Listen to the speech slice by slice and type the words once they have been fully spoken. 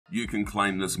You can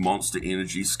claim this Monster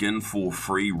Energy skin for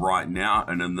free right now,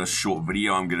 and in this short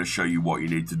video I'm going to show you what you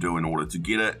need to do in order to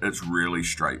get it. It's really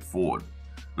straightforward.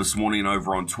 This morning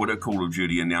over on Twitter, Call of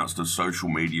Duty announced a social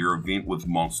media event with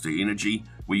Monster Energy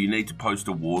where you need to post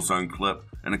a Warzone clip,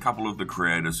 and a couple of the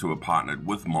creators who are partnered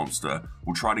with Monster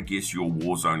will try to guess your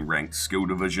Warzone ranked skill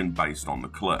division based on the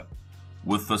clip.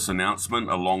 With this announcement,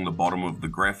 along the bottom of the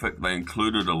graphic, they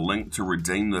included a link to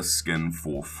redeem this skin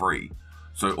for free.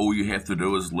 So all you have to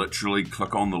do is literally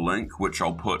click on the link, which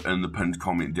I'll put in the pinned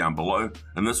comment down below,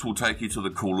 and this will take you to the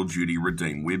Call of Duty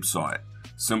Redeem website.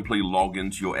 Simply log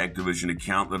into your Activision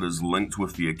account that is linked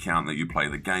with the account that you play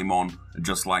the game on, and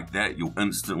just like that you'll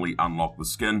instantly unlock the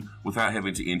skin without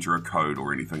having to enter a code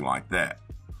or anything like that.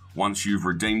 Once you've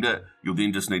redeemed it, you'll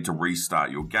then just need to restart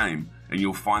your game, and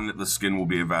you'll find that the skin will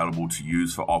be available to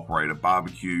use for Operator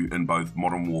Barbecue in both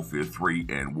Modern Warfare 3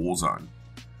 and Warzone.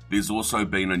 There's also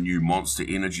been a new Monster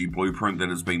Energy blueprint that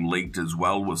has been leaked as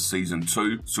well with Season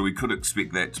 2, so we could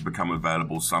expect that to become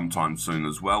available sometime soon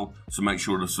as well, so make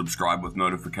sure to subscribe with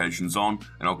notifications on,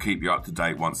 and I'll keep you up to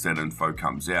date once that info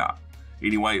comes out.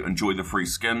 Anyway, enjoy the free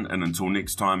skin, and until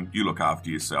next time, you look after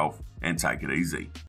yourself and take it easy.